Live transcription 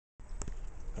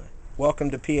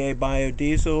Welcome to PA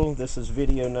Biodiesel. This is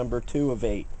video number 2 of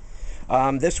 8.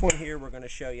 This one here, we're going to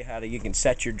show you how you can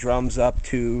set your drums up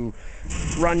to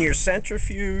run your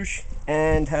centrifuge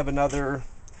and have another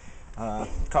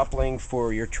coupling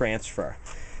for your transfer.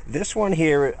 This one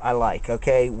here I like.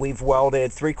 Okay, we've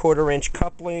welded 3/4 inch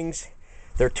couplings.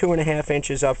 They're 2.5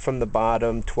 inches up from the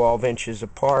bottom, 12 inches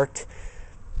apart.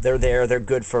 They're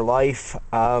good for life.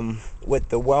 With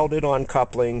the welded on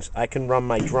couplings, I can run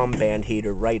my drum band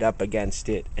heater right up against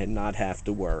it and not have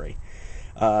to worry.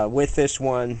 With this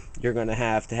one, you're going to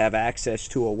have access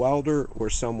to a welder or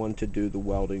someone to do the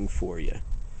welding for you.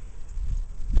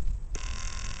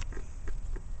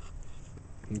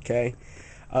 Okay,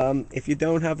 if you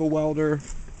don't have a welder,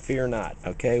 fear not.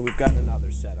 Okay, we've got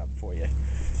another setup for you.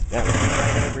 Now,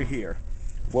 right over here.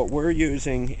 What we're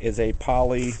using is a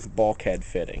poly bulkhead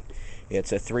fitting.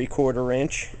 It's a 3/4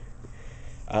 inch.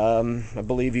 I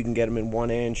believe you can get them in 1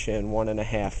 inch and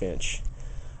 1.5 inch.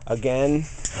 Again,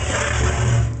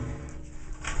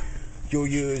 you'll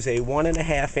use a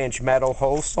 1.5 inch metal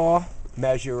hole saw,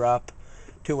 measure up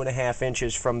 2.5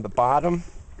 inches from the bottom,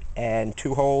 and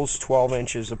 2 holes 12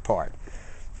 inches apart.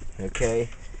 Okay,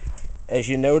 as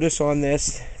you notice on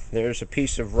this, there's a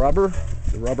piece of rubber,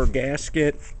 the rubber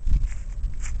gasket,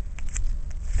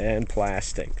 and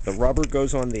plastic. The rubber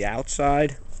goes on the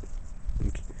outside,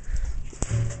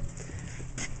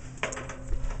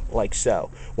 like so.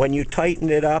 When you tighten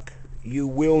it up, you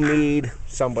will need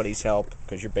somebody's help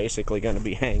because you're basically going to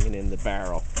be hanging in the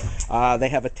barrel. They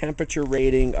have a temperature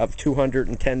rating of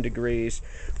 210 degrees.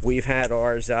 We've had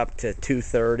ours up to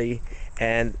 230,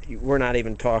 and we're not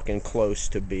even talking close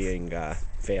to being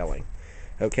failing.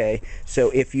 Okay, so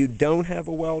if you don't have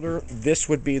a welder, this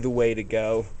would be the way to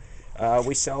go.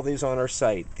 We sell these on our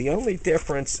site. The only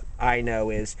difference I know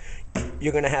is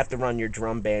you're going to have to run your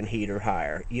drum band heater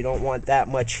higher. You don't want that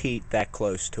much heat that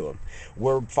close to them.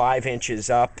 We're 5 inches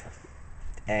up,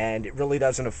 and it really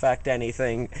doesn't affect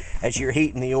anything. As you're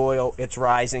heating the oil, it's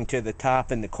rising to the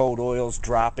top, and the cold oil's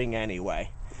dropping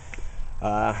anyway.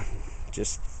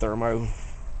 Just thermo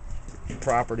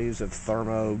properties of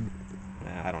thermo.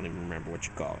 I don't even remember what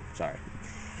you call it. Sorry.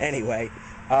 Anyway,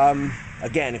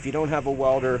 again, if you don't have a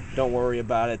welder, don't worry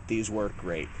about it. These work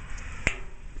great.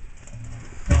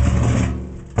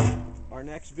 Our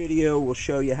next video will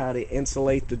show you how to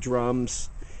insulate the drums.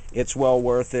 It's well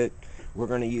worth it. We're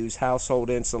going to use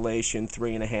household insulation,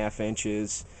 3.5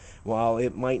 inches. While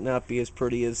it might not be as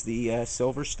pretty as the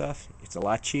silver stuff, it's a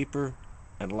lot cheaper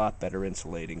and a lot better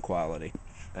insulating quality.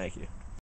 Thank you.